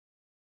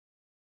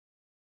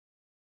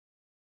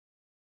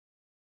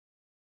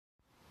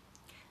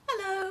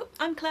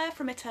I'm Claire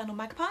from Eternal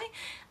Magpie,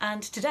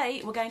 and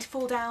today we're going to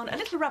fall down a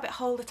little rabbit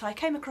hole that I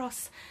came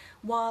across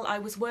while I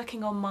was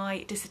working on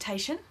my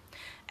dissertation,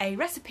 a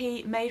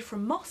recipe made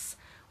from moss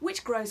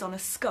which grows on a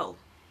skull,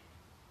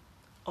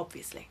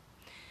 obviously.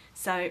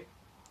 So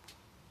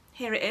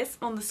here it is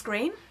on the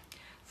screen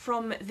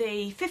from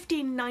the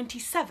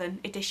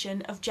 1597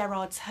 edition of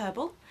Gerard's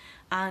Herbal,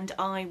 and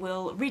I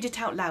will read it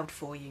out loud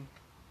for you.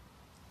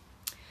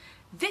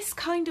 This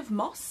kind of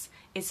moss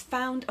is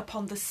found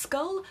upon the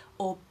skull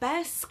or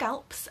bare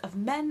scalps of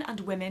men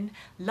and women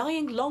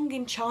lying long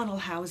in charnel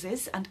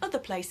houses and other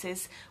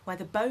places where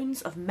the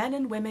bones of men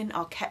and women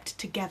are kept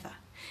together.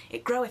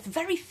 It groweth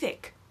very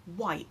thick,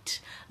 white,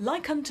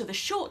 like unto the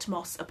short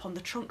moss upon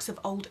the trunks of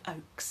old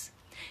oaks.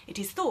 It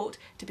is thought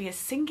to be a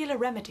singular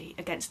remedy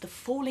against the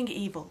falling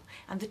evil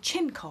and the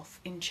chin cough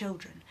in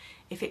children,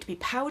 if it be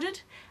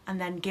powdered and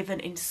then given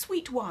in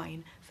sweet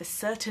wine for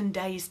certain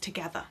days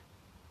together.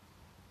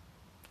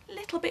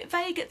 Little bit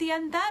vague at the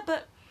end there,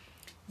 but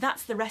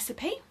that's the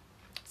recipe.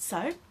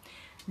 So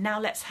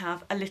now let's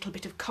have a little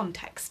bit of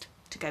context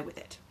to go with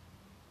it.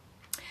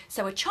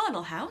 So a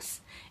charnel house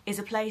is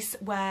a place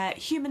where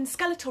human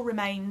skeletal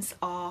remains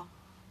are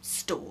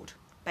stored,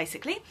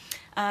 basically.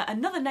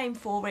 Another name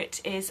for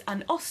it is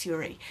an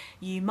ossuary.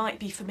 You might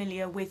be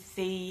familiar with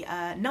the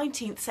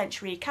 19th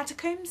century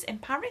catacombs in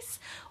Paris,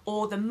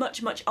 or the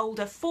much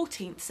older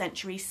 14th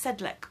century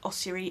Sedlec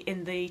ossuary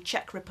in the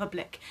Czech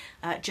Republic,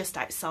 just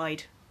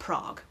outside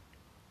Prague.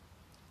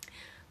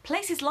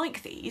 Places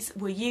like these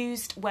were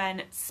used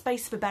when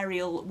space for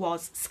burial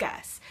was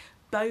scarce.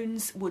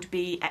 Bones would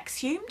be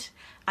exhumed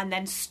and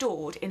then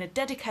stored in a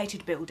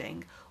dedicated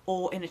building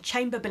or in a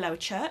chamber below a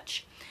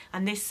church,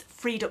 and this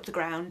freed up the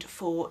ground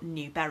for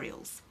new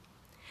burials.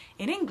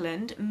 In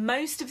England,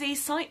 most of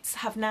these sites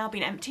have now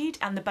been emptied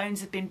and the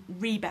bones have been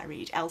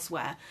reburied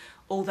elsewhere,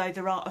 although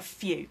there are a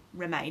few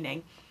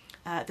remaining.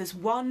 There's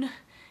one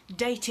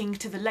dating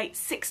to the late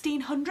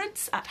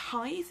 1600s at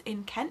Hythe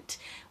in Kent,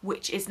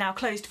 which is now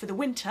closed for the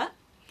winter,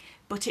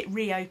 but it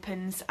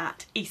reopens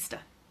at Easter.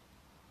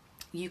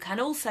 You can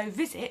also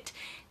visit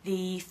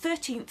the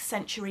 13th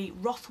century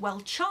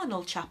Rothwell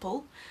Charnel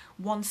Chapel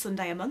one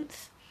Sunday a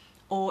month,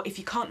 or if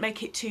you can't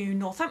make it to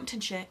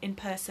Northamptonshire in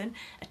person,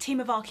 a team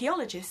of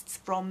archaeologists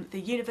from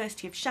the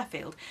University of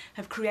Sheffield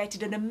have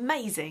created an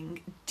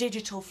amazing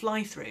digital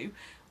fly-through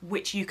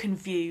which you can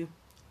view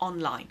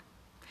online.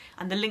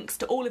 And the links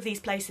to all of these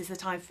places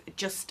that I've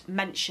just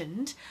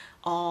mentioned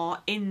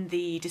are in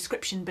the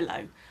description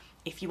below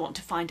if you want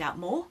to find out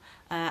more.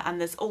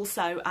 And there's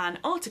also an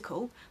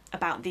article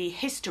about the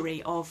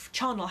history of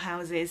charnel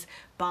houses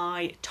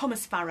by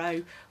Thomas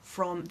Farrow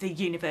from the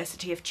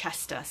University of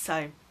Chester.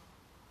 So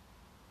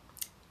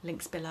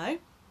links below,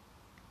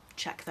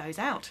 check those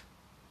out.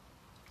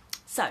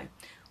 So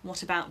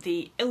what about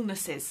the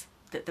illnesses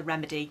that the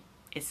remedy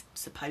is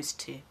supposed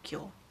to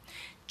cure?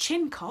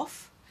 Chin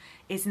cough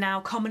is now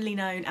commonly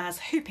known as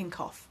whooping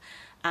cough,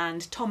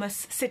 and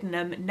Thomas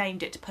Sydenham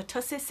named it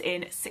pertussis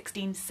in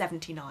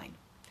 1679.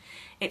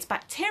 Its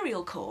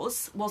bacterial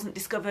cause wasn't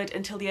discovered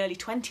until the early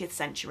 20th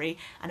century,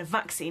 and a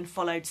vaccine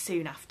followed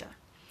soon after.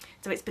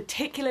 So it's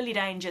particularly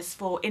dangerous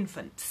for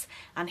infants,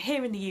 and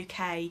here in the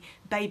UK,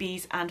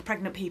 babies and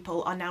pregnant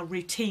people are now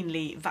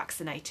routinely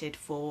vaccinated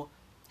for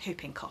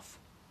whooping cough.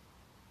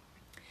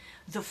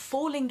 The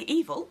falling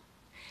evil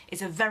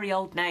is a very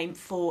old name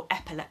for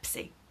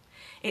epilepsy.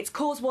 Its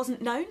cause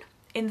wasn't known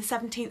in the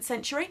 17th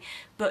century,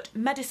 but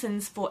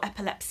medicines for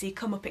epilepsy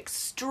come up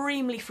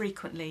extremely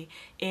frequently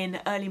in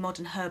early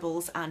modern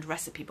herbals and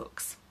recipe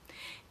books.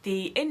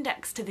 The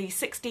index to the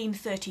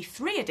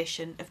 1633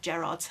 edition of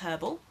Gerard's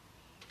Herbal,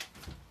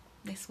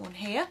 this one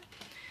here,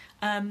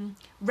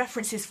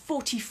 references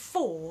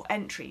 44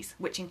 entries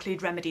which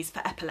include remedies for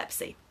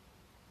epilepsy.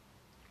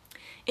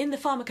 In the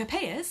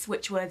pharmacopoeias,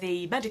 which were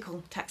the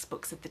medical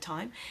textbooks of the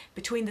time,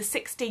 between the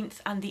 16th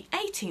and the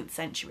 18th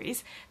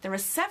centuries, there are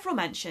several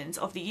mentions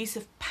of the use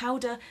of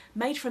powder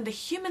made from the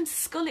human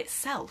skull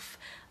itself,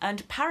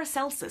 and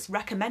Paracelsus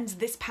recommends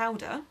this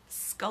powder,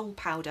 skull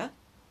powder,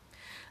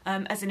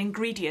 as an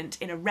ingredient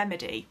in a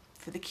remedy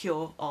for the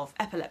cure of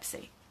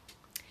epilepsy.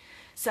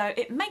 So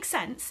it makes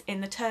sense in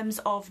the terms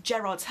of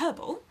Gerard's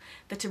Herbal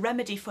that a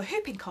remedy for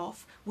whooping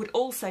cough would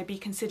also be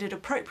considered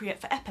appropriate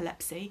for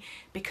epilepsy,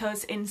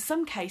 because in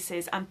some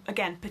cases, and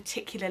again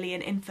particularly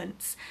in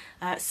infants,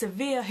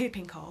 severe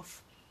whooping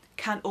cough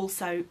can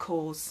also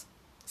cause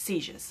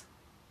seizures.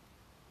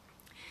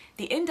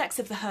 The index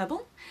of the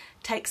herbal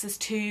takes us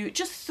to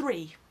just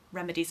 3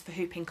 remedies for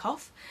whooping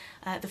cough.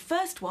 The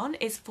first one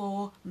is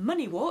for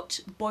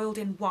moneywort boiled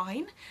in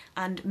wine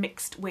and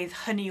mixed with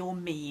honey or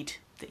mead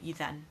that you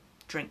then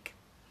drink.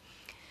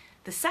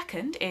 The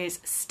second is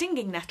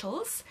stinging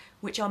nettles,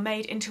 which are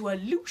made into a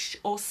louche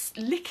or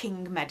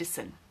licking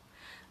medicine.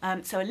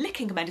 So a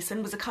licking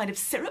medicine was a kind of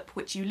syrup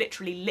which you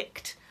literally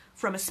licked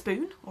from a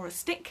spoon or a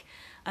stick,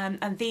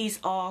 and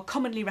these are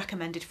commonly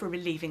recommended for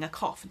relieving a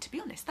cough. And to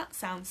be honest, that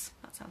sounds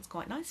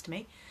quite nice to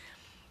me.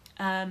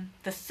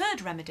 The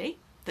third remedy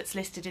that's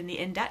listed in the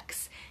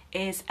index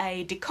is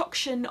a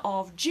decoction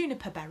of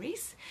juniper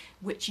berries,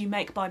 which you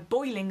make by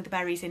boiling the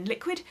berries in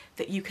liquid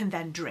that you can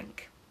then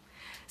drink.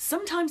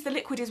 Sometimes the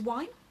liquid is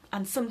wine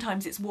and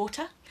sometimes it's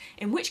water,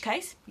 in which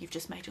case you've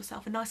just made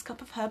yourself a nice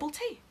cup of herbal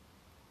tea.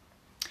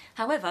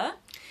 However,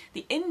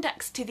 the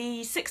index to the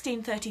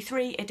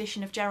 1633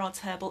 edition of Gerard's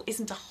Herbal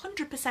isn't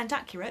 100%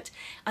 accurate,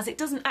 as it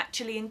doesn't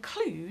actually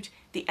include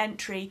the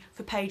entry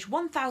for page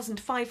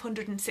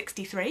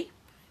 1563,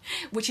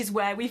 which is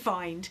where we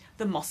find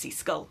the mossy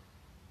skull.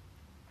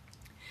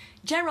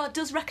 Gerard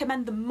does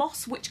recommend the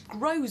moss which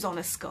grows on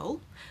a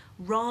skull,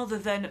 rather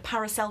than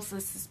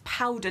Paracelsus's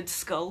powdered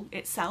skull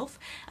itself,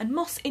 and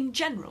moss in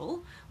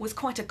general was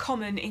quite a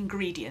common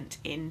ingredient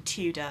in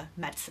Tudor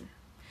medicine.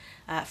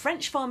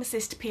 French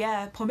pharmacist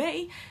Pierre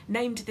Pommet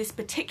named this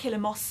particular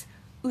moss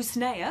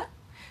Usnea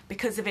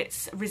because of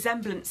its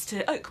resemblance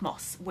to oak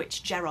moss,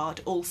 which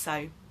Gerard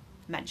also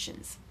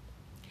mentions.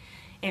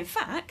 In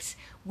fact,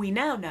 we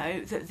now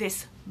know that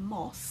this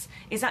moss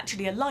is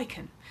actually a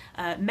lichen,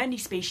 many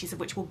species of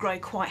which will grow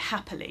quite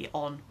happily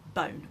on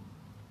bone.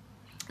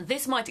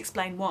 This might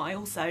explain why,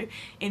 also,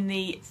 in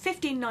the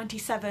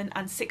 1597 and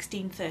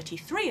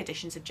 1633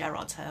 editions of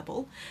Gerard's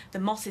Herbal, the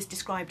moss is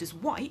described as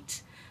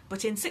white,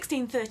 but in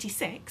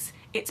 1636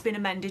 it's been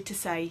amended to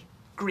say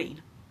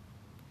green.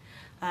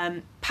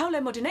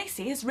 Paolo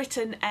Modenesi has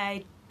written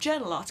a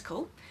journal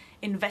article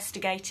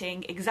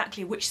investigating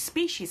exactly which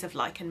species of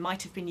lichen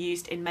might have been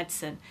used in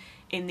medicine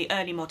in the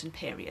early modern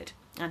period.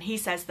 And he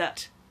says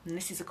that, and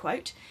this is a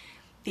quote,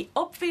 "The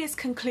obvious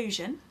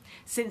conclusion,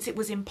 since it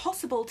was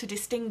impossible to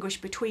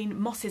distinguish between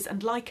mosses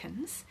and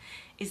lichens,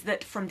 is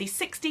that from the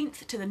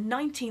 16th to the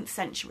 19th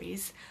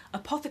centuries,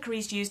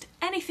 apothecaries used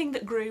anything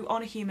that grew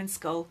on a human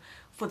skull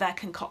for their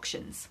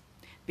concoctions,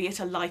 be it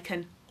a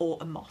lichen or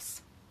a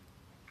moss.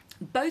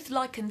 Both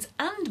lichens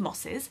and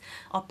mosses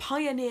are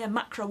pioneer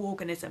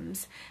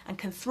macroorganisms and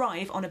can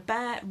thrive on a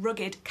bare,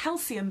 rugged,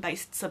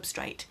 calcium-based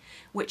substrate,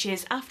 which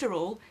is, after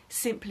all,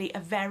 simply a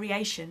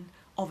variation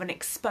of an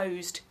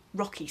exposed,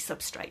 rocky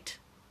substrate."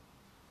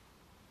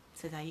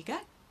 So there you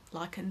go,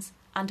 lichens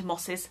and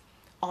mosses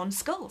on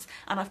skulls.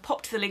 And I've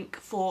popped the link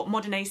for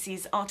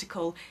Modenesi's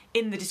article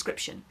in the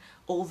description,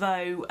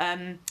 although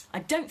I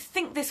don't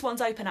think this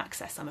one's open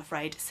access, I'm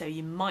afraid, so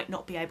you might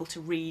not be able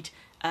to read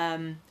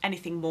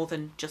anything more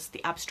than just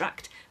the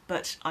abstract,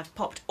 but I've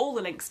popped all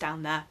the links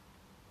down there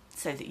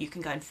so that you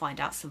can go and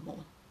find out some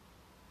more.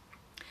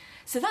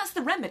 So that's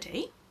the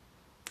remedy.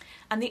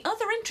 And the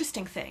other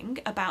interesting thing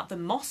about the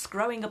moss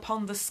growing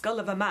upon the skull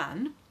of a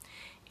man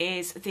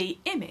is the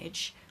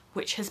image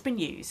which has been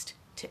used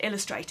to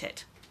illustrate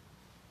it.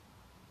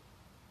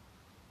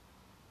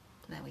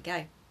 There we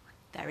go.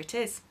 There it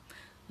is.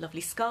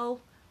 Lovely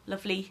skull,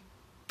 lovely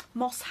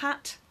moss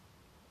hat.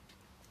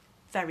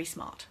 Very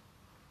smart.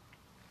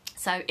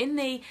 So in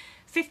the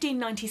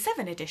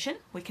 1597 edition,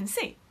 we can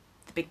see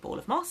the big ball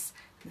of moss,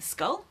 and the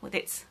skull with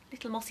its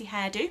little mossy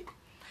hairdo,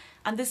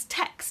 and there's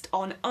text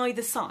on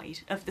either side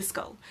of the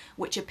skull,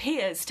 which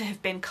appears to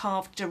have been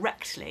carved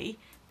directly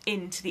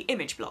into the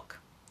image block.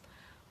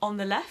 On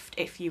the left,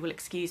 if you will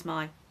excuse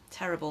my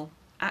terrible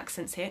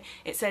accents here,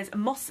 it says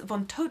Moss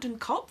von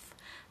Totenkopf,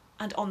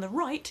 and on the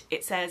right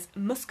it says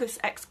Muscus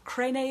ex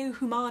craneo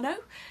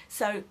humano,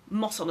 so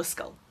moss on a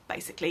skull,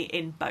 basically,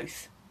 in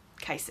both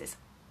cases.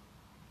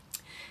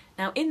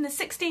 Now, in the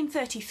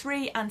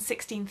 1633 and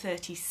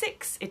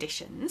 1636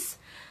 editions,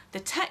 the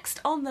text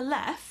on the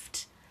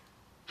left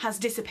has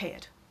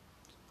disappeared.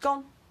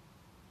 Gone.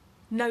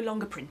 No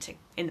longer printing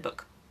in the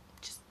book.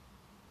 Just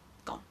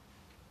gone.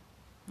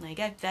 There you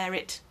go. There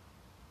it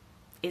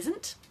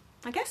isn't,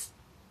 I guess.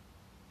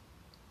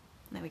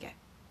 There we go.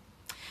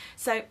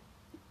 So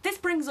this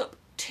brings up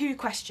two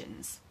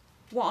questions.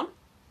 One,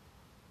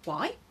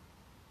 why?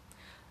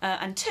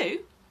 And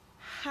two,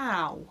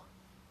 how?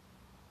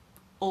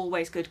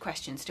 Always good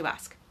questions to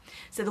ask.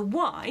 So the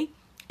why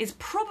is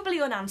probably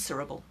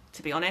unanswerable,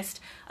 to be honest,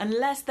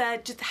 unless there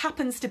just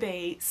happens to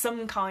be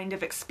some kind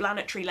of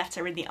explanatory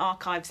letter in the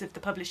archives of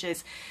the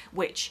publishers,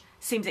 which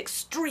seems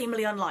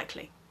extremely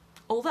unlikely.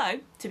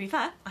 Although, to be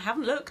fair, I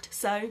haven't looked,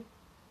 so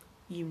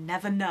you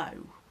never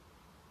know.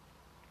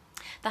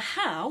 The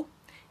how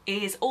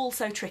is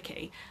also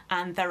tricky,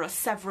 and there are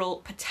several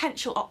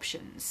potential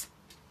options.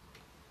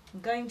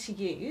 I'm going to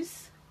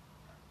use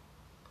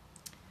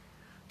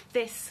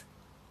this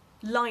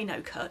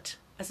lino cut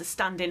as a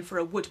stand-in for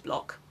a wood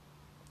block,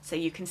 so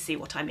you can see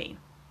what I mean.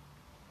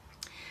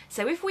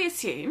 So if we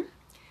assume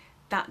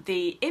that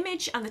the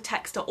image and the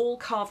text are all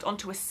carved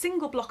onto a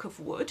single block of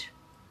wood,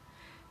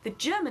 the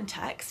German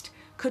text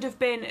could have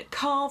been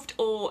carved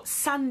or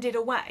sanded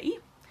away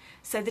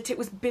so that it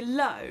was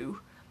below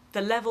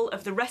the level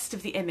of the rest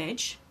of the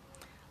image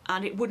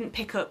and it wouldn't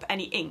pick up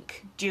any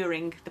ink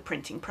during the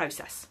printing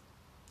process.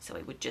 So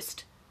it would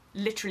just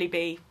literally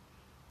be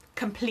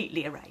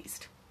completely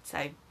erased.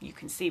 So you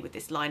can see with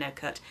this lino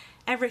cut,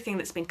 everything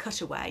that's been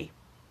cut away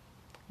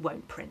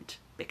won't print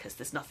because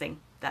there's nothing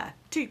there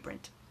to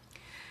print.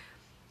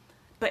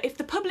 But if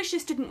the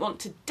publishers didn't want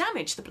to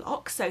damage the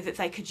block so that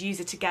they could use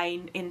it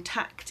again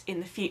intact in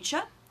the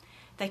future,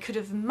 they could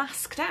have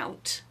masked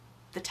out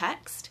the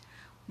text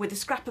with a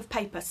scrap of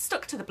paper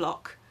stuck to the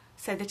block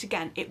so that,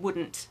 again, it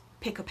wouldn't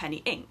pick up any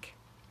ink.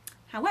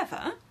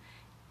 However,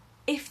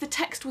 if the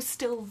text was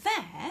still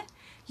there,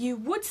 you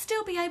would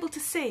still be able to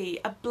see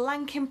a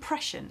blank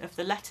impression of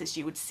the letters.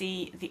 You would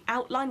see the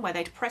outline where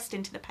they'd pressed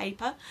into the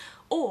paper,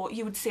 or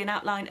you would see an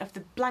outline of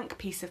the blank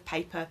piece of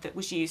paper that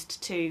was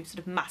used to sort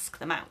of mask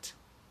them out.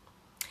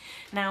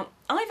 Now,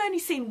 I've only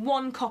seen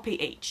one copy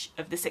each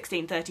of the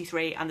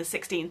 1633 and the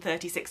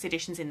 1636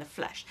 editions in the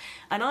flesh,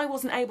 and I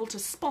wasn't able to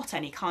spot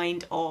any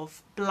kind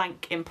of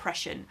blank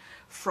impression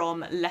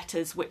from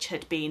letters which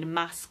had been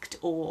masked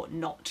or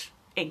not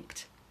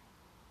inked.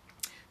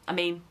 I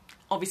mean,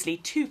 obviously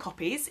 2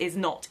 copies is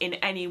not in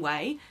any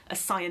way a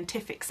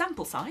scientific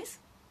sample size,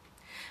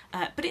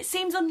 but it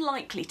seems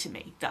unlikely to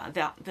me that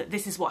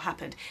this is what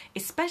happened,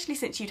 especially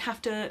since you'd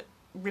have to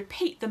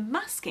repeat the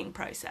masking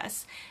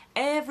process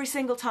every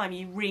single time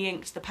you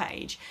re-inked the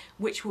page,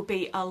 which will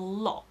be a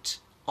lot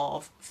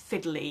of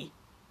fiddly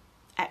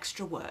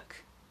extra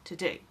work to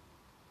do.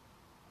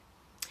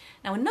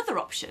 Now, another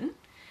option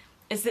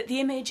is that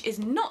the image is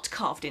not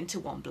carved into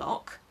one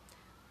block,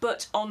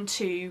 but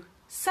onto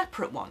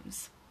separate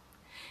ones.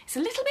 It's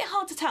a little bit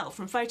hard to tell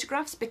from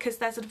photographs because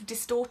they're sort of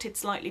distorted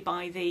slightly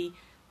by the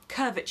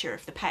curvature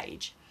of the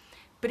page.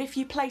 But if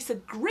you place a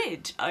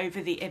grid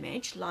over the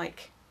image,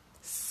 like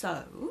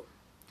so,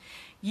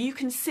 you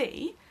can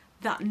see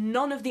that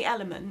none of the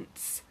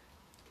elements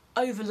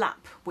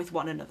overlap with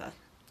one another.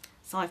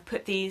 So I've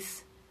put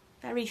these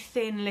very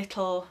thin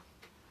little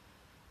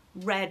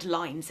red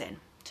lines in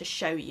to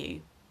show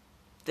you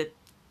the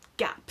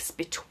gaps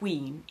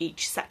between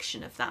each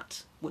section of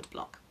that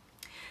woodblock.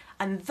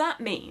 And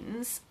that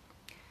means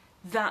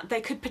that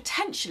they could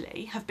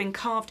potentially have been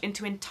carved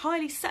into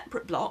entirely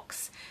separate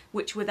blocks,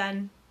 which were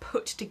then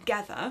put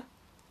together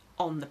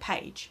on the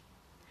page.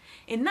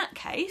 In that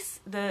case,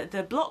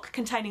 the block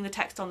containing the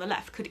text on the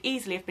left could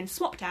easily have been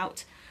swapped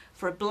out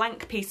for a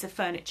blank piece of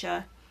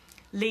furniture,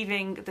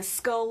 leaving the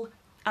skull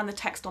and the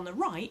text on the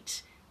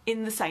right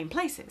in the same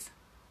places.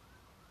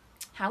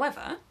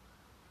 However,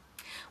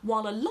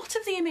 while a lot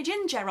of the image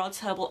in Gerard's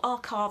Herbal are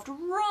carved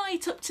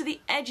right up to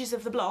the edges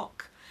of the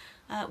block,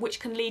 which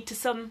can lead to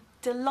some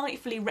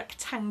delightfully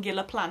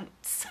rectangular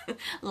plants,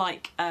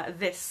 like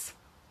this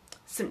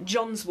St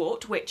John's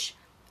wort, which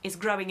is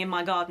growing in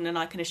my garden, and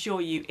I can assure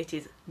you it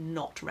is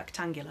not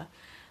rectangular.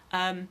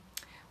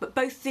 But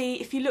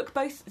if you look,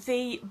 both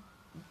the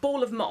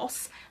ball of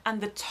moss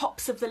and the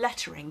tops of the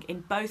lettering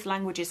in both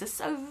languages are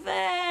so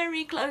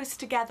very close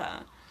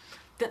together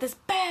that there's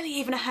barely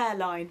even a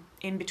hairline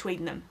in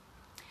between them.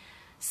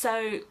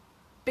 So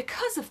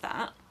because of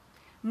that,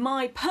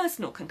 my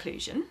personal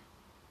conclusion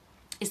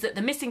is that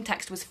the missing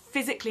text was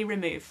physically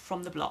removed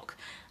from the block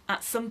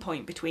at some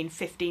point between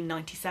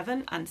 1597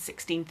 and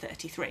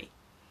 1633.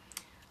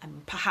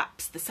 And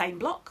perhaps the same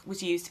block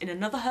was used in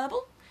another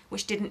herbal,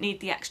 which didn't need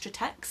the extra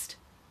text.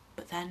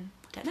 But then,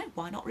 I don't know,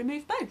 why not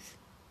remove both?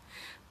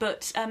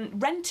 But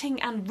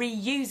renting and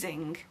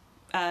reusing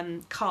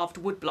carved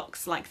wood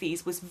blocks like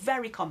these was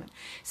very common.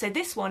 So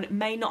this one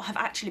may not have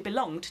actually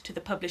belonged to the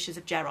publishers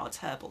of Gerard's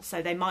Herbal,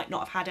 so they might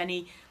not have had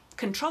any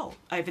control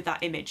over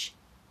that image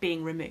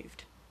being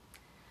removed.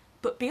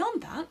 But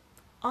beyond that,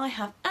 I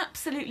have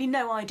absolutely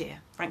no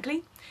idea,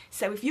 frankly.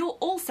 So if you're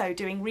also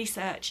doing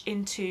research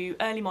into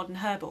early modern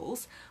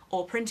herbals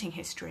or printing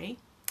history,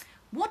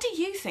 what do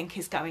you think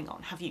is going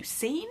on? Have you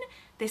seen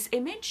this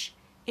image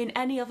in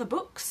any other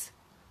books?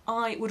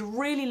 I would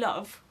really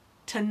love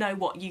to know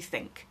what you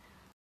think.